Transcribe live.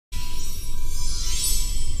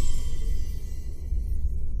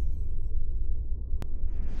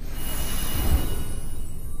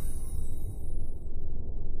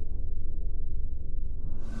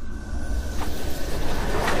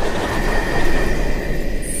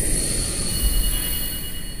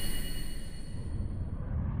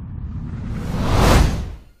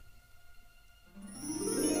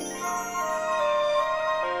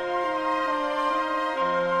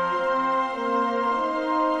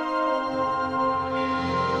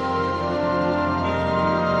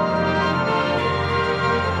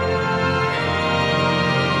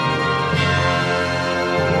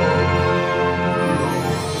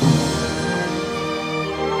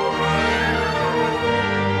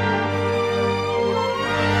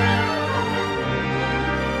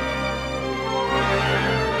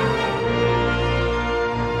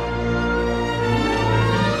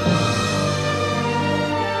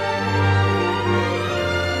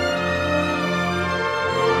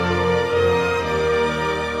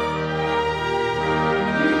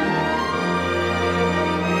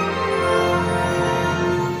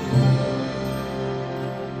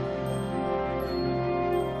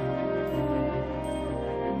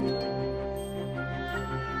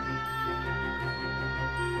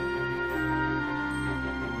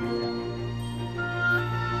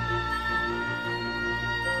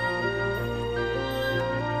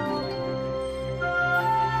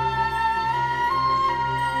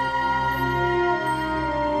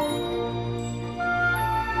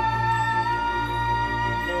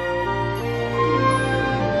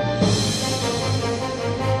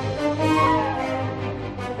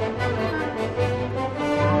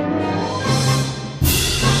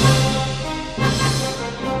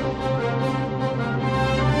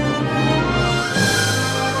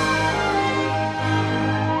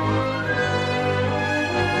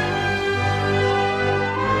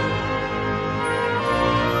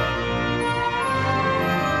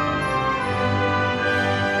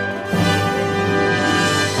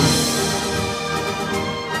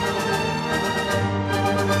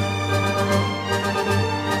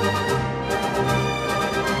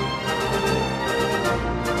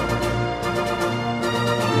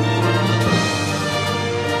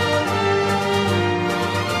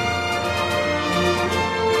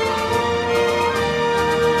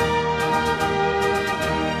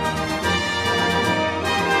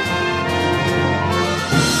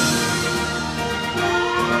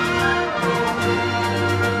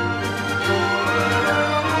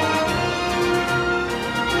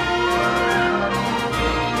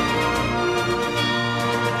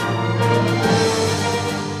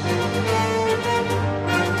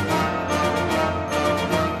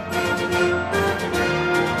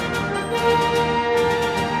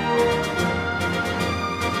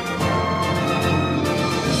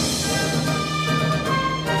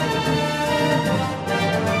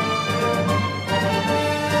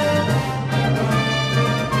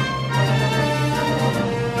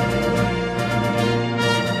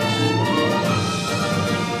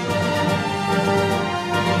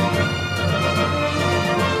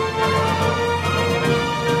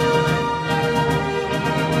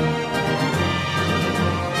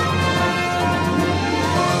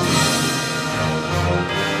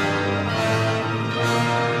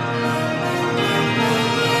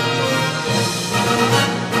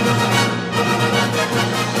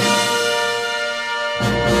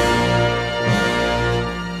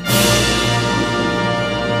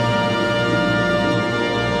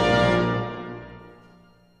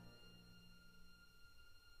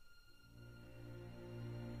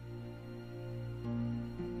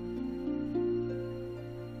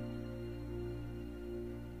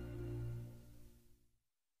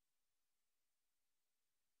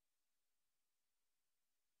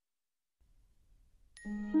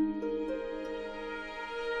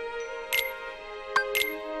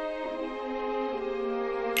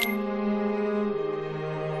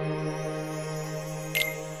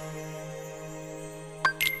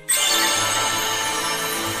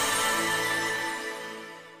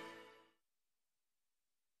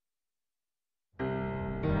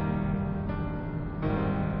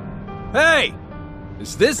Hey!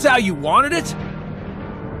 Is this how you wanted it?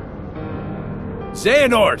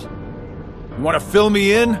 Xehanort! You want to fill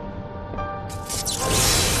me in?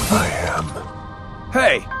 I am.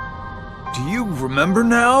 Hey! Do you remember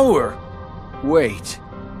now, or... Wait.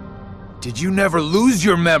 Did you never lose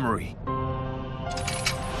your memory?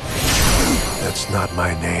 That's not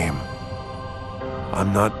my name.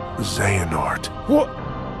 I'm not Xehanort. What?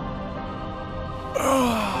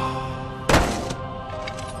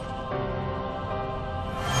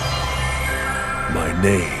 My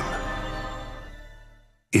name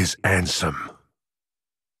is Ansem.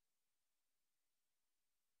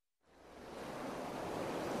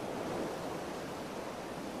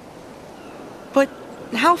 But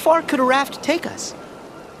how far could a raft take us?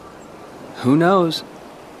 Who knows?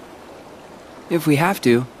 If we have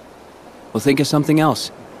to, we'll think of something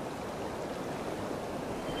else.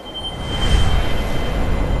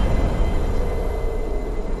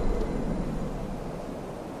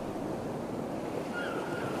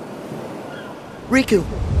 Riku,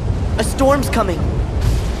 a storm's coming.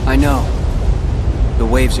 I know. The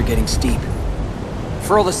waves are getting steep.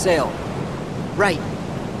 Furl the sail. Right.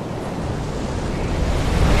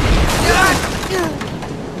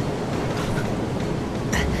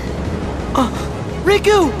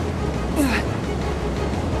 Riku!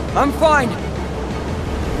 I'm fine.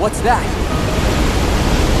 What's that?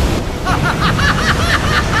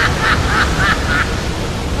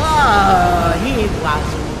 Oh, he was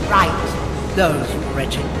right. Those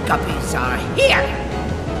wretched guppies are here.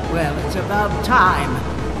 Well, it's about time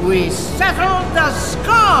we settled the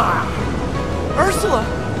score. Ursula!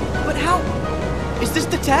 But how... Is this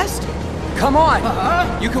the test? Come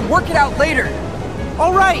on! You can work it out later!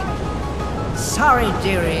 All right! Sorry,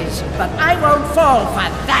 dearies, but I won't fall for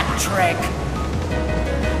that trick.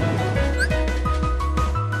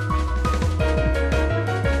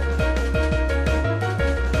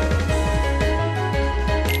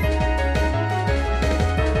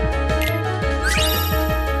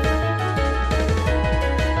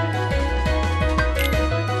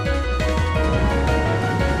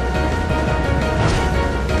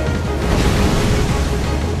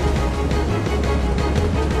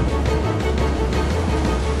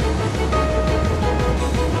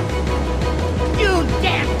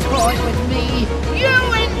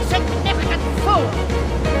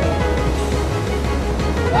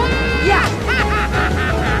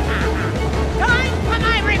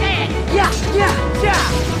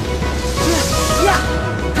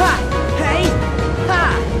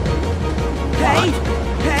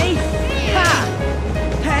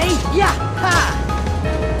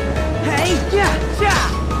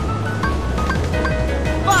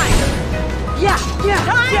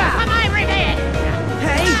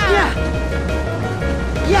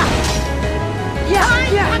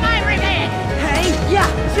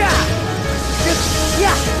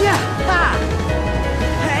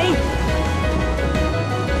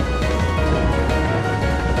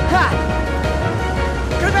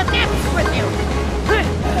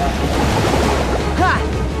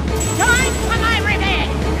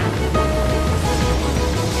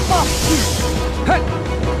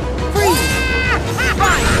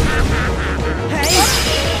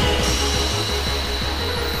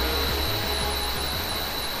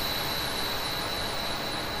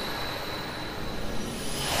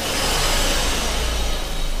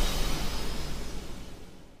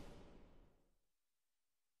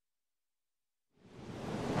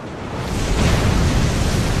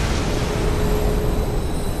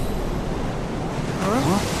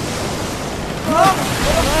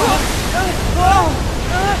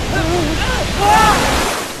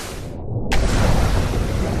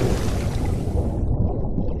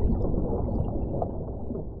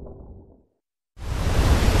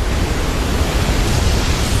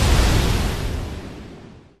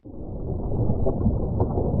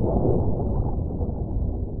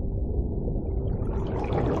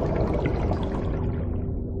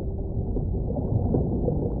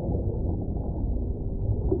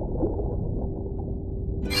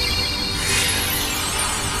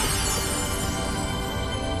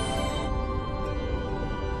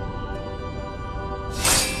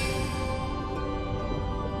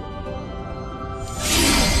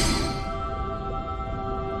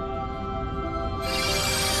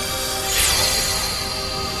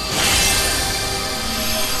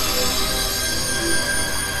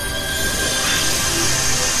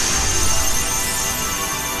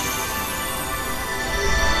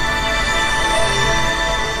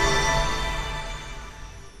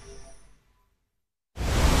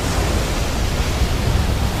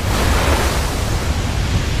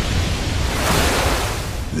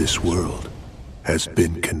 this world has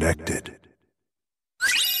been connected.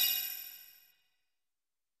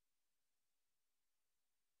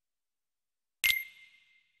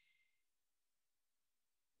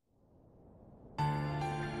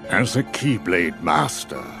 As a Keyblade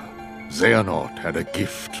Master, Xehanort had a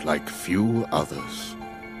gift like few others.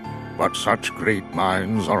 But such great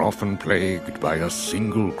minds are often plagued by a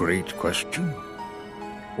single great question.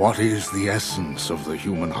 What is the essence of the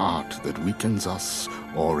human heart that weakens us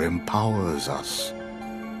or empowers us?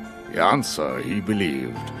 The answer, he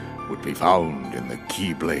believed, would be found in the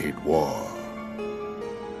Keyblade War.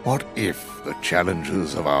 What if the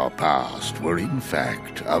challenges of our past were in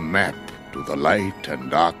fact a map to the light and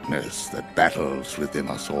darkness that battles within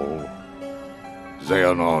us all?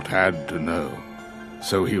 Xehanort had to know,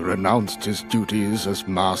 so he renounced his duties as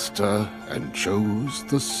master and chose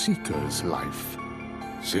the Seeker's life.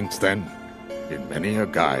 Since then, in many a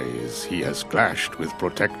guise, he has clashed with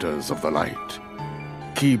protectors of the light,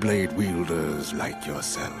 Keyblade wielders like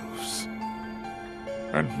yourselves.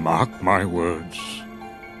 And mark my words,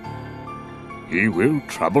 he will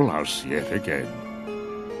trouble us yet again.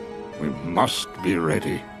 We must be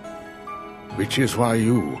ready. Which is why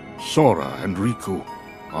you, Sora and Riku,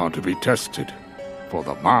 are to be tested for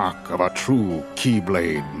the mark of a true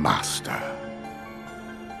Keyblade Master.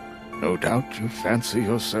 No doubt you fancy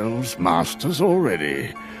yourselves masters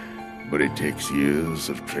already, but it takes years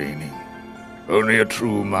of training. Only a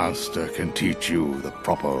true master can teach you the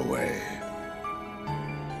proper way.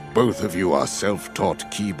 Both of you are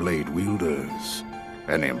self-taught Keyblade wielders,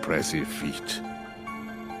 an impressive feat.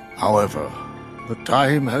 However, the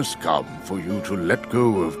time has come for you to let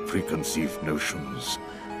go of preconceived notions,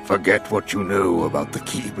 forget what you know about the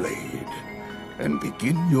Keyblade, and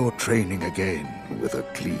begin your training again with a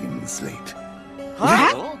clean slate.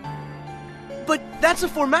 Huh? But that's a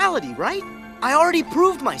formality, right? I already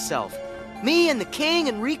proved myself. Me and the King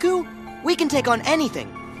and Riku, we can take on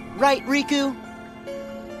anything. Right, Riku?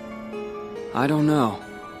 I don't know.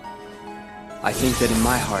 I think that in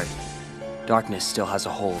my heart, darkness still has a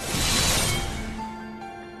hold.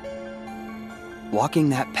 Walking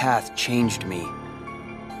that path changed me.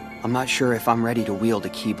 I'm not sure if I'm ready to wield a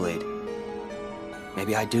Keyblade.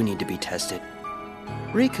 Maybe I do need to be tested.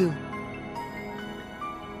 Riku.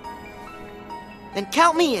 Then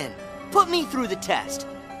count me in. Put me through the test.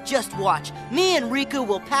 Just watch. Me and Riku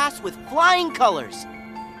will pass with flying colors.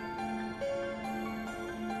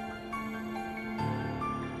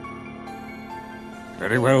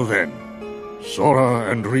 Very well then. Sora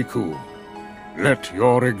and Riku, let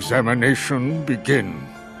your examination begin.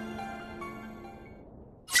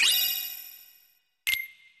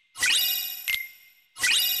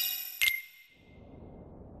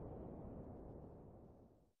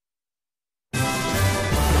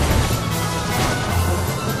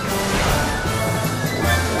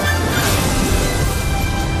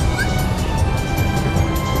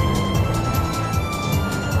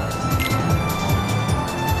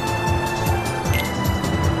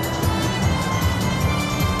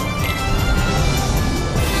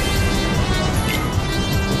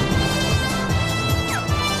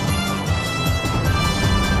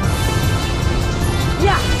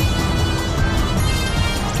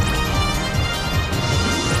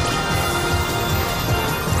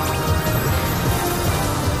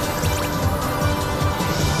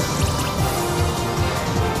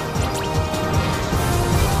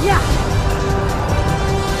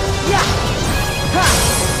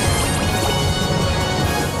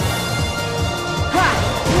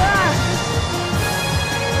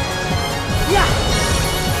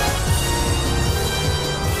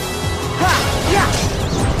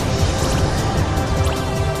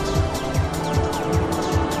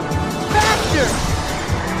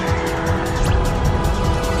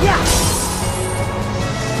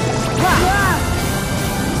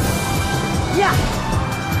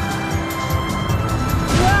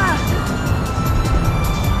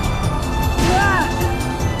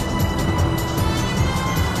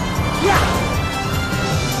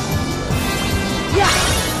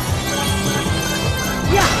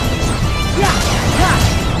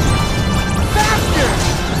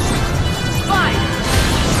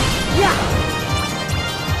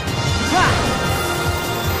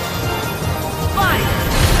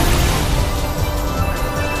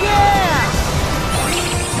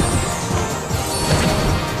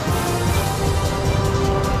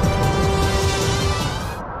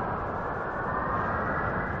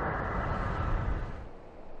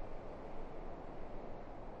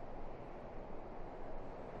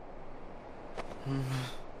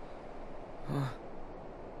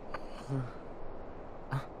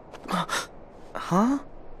 Huh?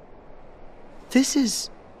 This is...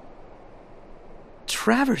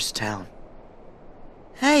 Traverse Town.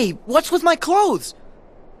 Hey, what's with my clothes?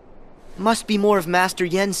 Must be more of Master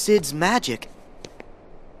Yen Sid's magic.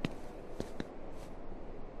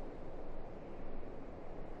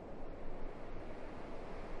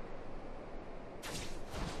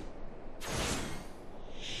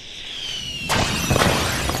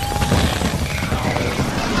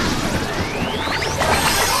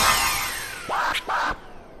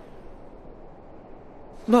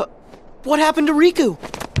 But what happened to Riku?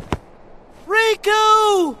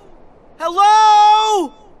 Riku!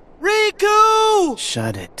 Hello? Riku!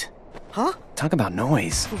 Shut it. Huh? Talk about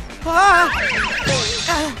noise. Ah!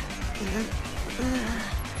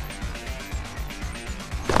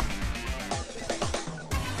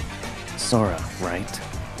 Sora, right?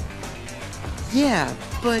 Yeah,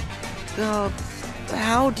 but,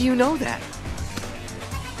 how do you know that?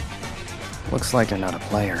 Looks like you're not a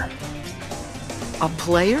player. A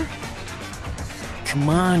player? Come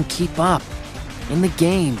on, keep up. In the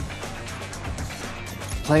game.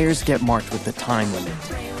 Players get marked with the time limit.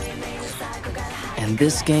 And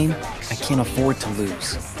this game, I can't afford to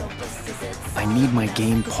lose. I need my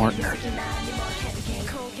game partner.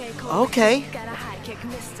 Okay.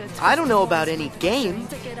 I don't know about any game,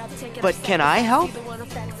 but can I help?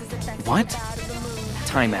 What?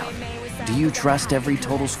 Time out. Do you trust every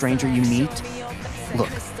total stranger you meet?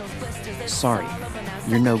 Look, sorry,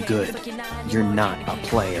 you're no good. You're not a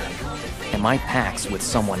player. And my pack's with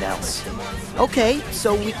someone else. Okay,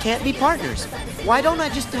 so we can't be partners. Why don't I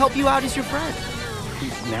just help you out as your friend?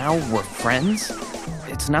 Now we're friends?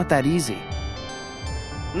 It's not that easy.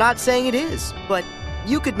 Not saying it is, but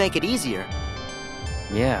you could make it easier.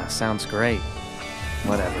 Yeah, sounds great.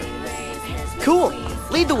 Whatever. Cool.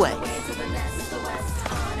 Lead the way.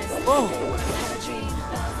 Whoa.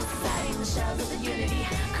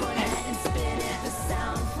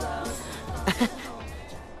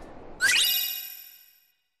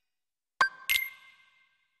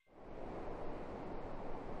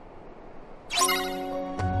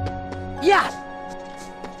 Yeah.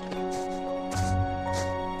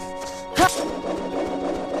 Huh.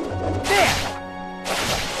 There.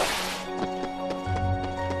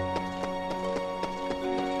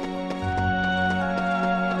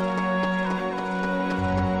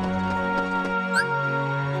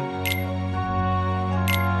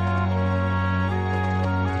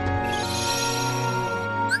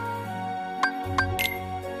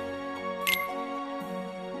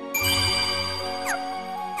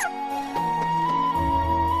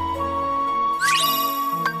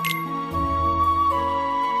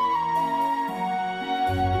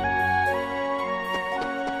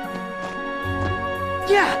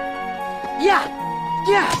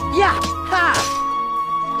 Yeah! Ha!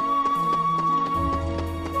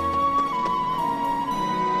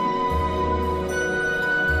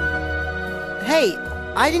 Hey,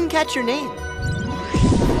 I didn't catch your name.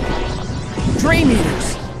 Dream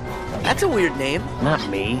Eaters! That's a weird name. Not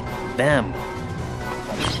me. Them.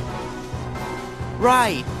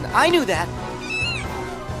 Right, I knew that.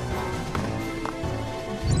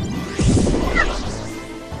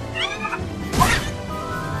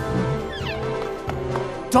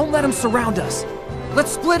 Don't let them surround us.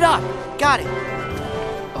 Let's split up. Got it.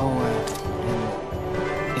 Oh,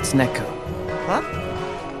 it's Neku. Huh?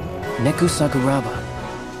 Neku Sakuraba.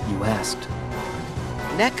 You asked.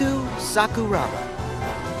 Neku Sakuraba.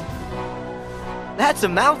 That's a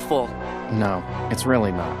mouthful. No, it's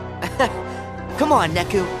really not. Come on,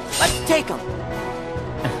 Neku. Let's take him.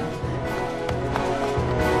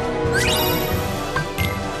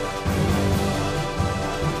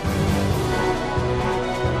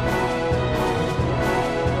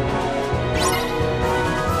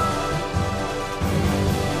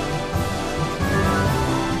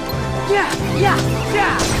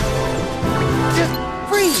 Yeah! Just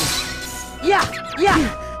freeze! Yeah!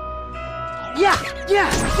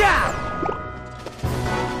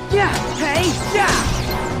 Hey!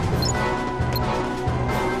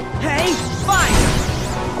 Hey! Fine!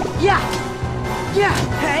 Yeah!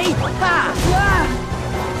 Hey! Ha!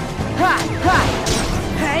 Ha!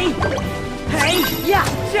 Hey! Yeah!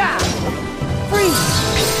 Freeze!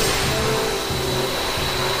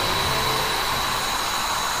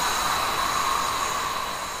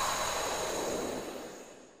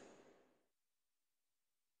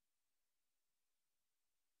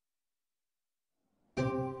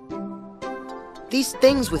 These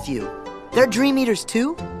things with you, they're Dream Eaters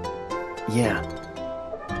too? Yeah.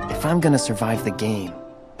 If I'm gonna survive the game,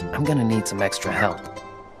 I'm gonna need some extra help.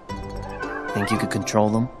 Think you could control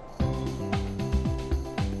them?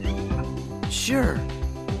 Sure.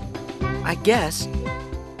 I guess.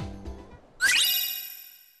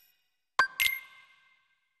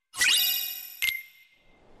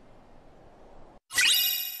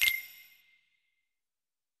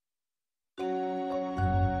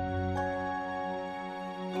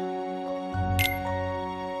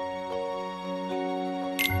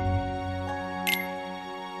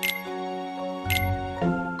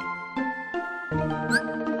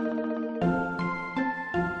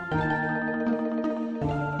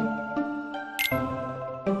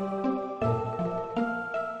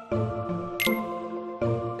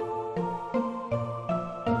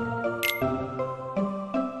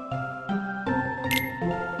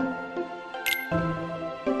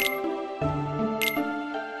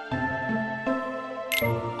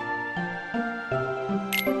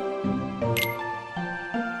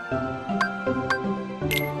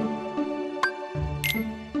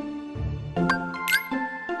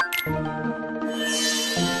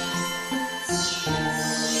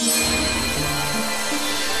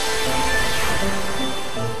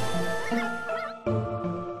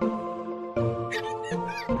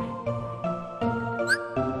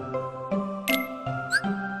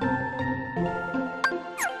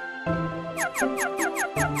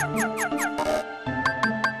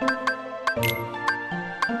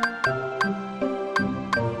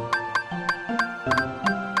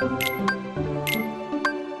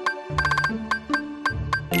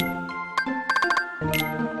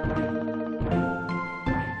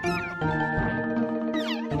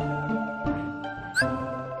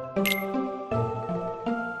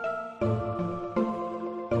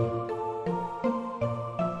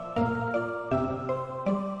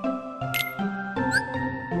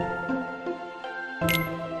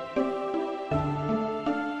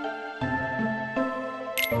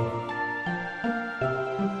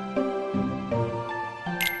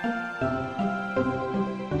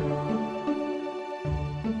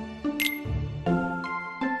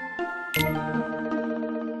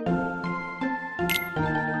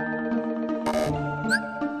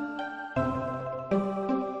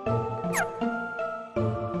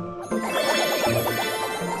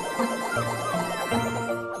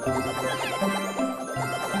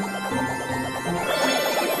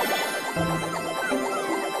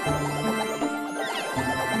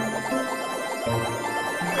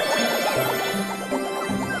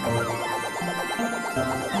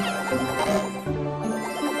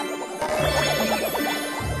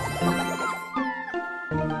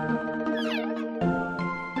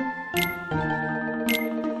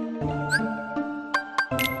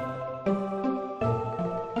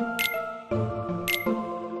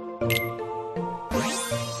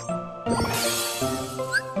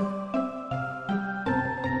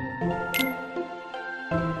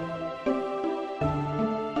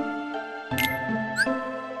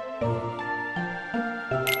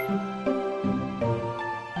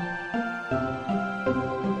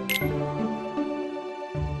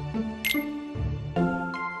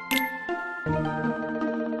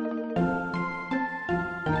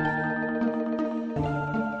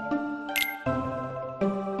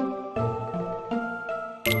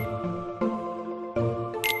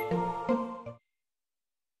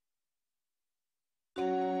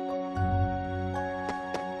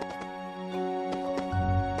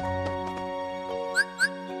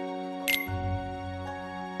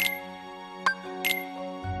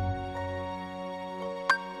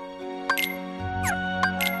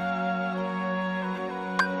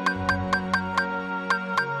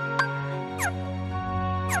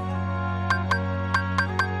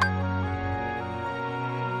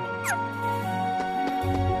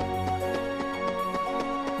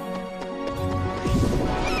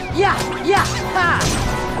 Yeah, yeah, ha!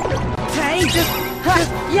 Okay, just, ha,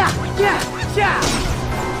 yeah.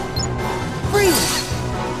 Freeze!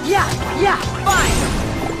 Yeah, fine!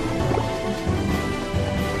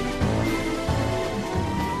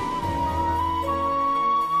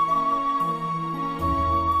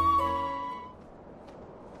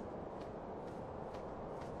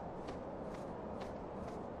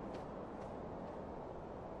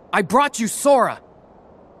 I brought you Sora!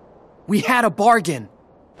 We had a bargain.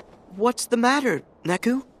 What's the matter,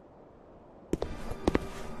 Neku?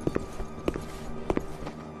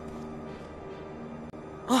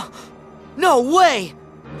 Oh, no way!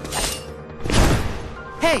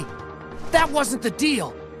 Hey, that wasn't the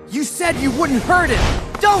deal. You said you wouldn't hurt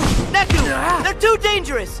him. Don't, Neku! They're too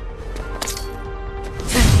dangerous!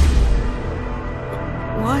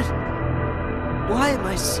 What? Why am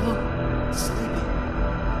I so sleepy?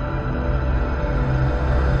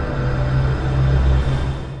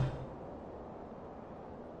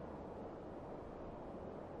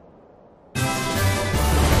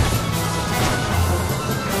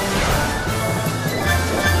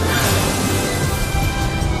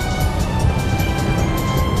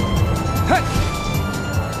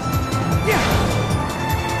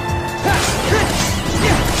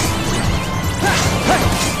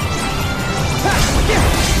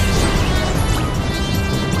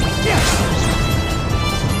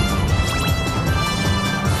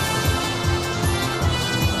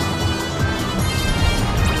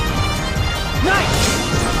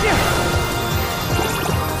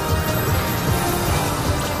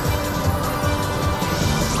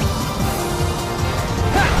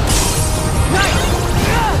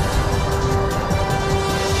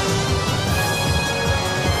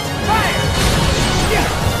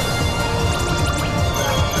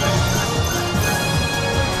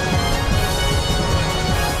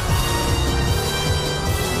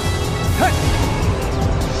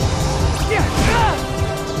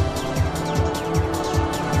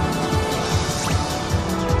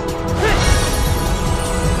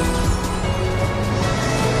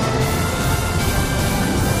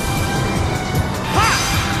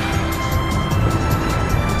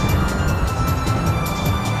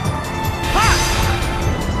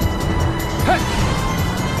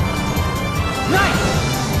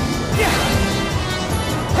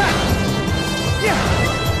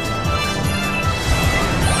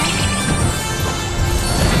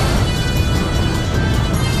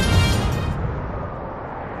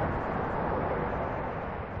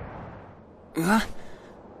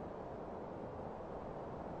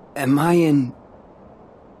 Am I in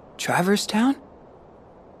Traverse Town?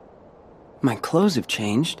 My clothes have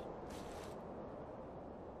changed.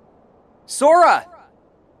 Sora!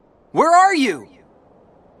 Where are you?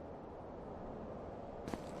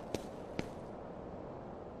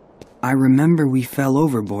 I remember we fell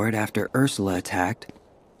overboard after Ursula attacked,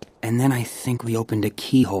 and then I think we opened a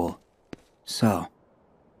keyhole. So,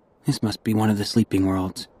 this must be one of the sleeping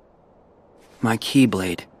worlds. My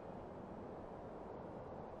Keyblade.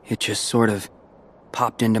 It just sort of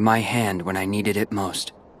popped into my hand when I needed it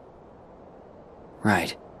most.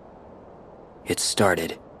 Right. It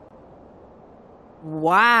started.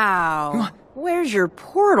 Wow. Where's your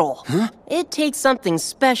portal? Huh? It takes something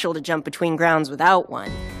special to jump between grounds without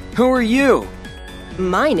one. Who are you?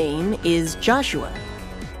 My name is Joshua.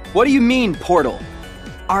 What do you mean, portal?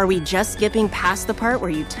 Are we just skipping past the part where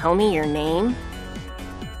you tell me your name?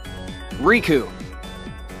 Riku.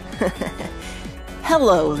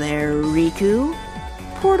 Hello there, Riku.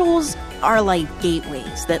 Portals are like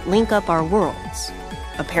gateways that link up our worlds.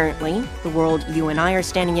 Apparently, the world you and I are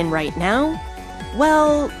standing in right now,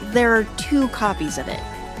 well, there are 2 copies of it.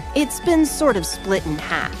 It's been sort of split in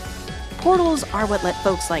half. Portals are what let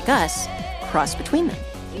folks like us cross between them.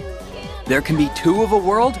 There can be 2 of a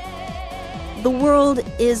world? The world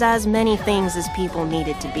is as many things as people need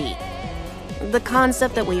it to be. The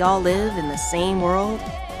concept that we all live in the same world,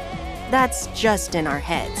 that's just in our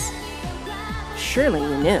heads. Surely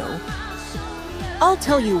you knew. I'll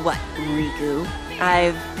tell you what, Riku.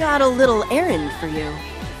 I've got a little errand for you.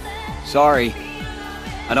 Sorry.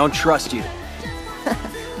 I don't trust you.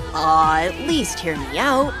 Aw, at least hear me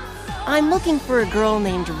out. I'm looking for a girl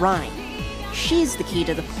named Rhyme. She's the key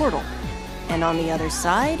to the portal. And on the other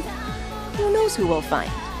side, who knows who we'll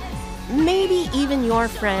find? Maybe even your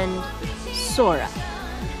friend, Sora.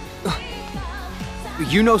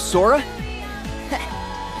 You know Sora?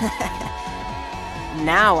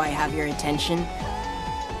 Now I have your attention.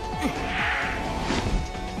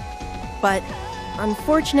 But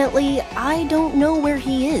unfortunately, I don't know where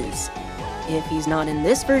he is. If he's not in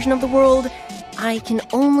this version of the world, I can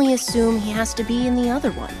only assume he has to be in the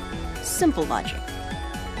other one. Simple logic.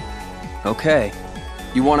 Okay.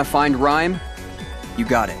 You want to find Rhyme? You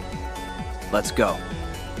got it. Let's go.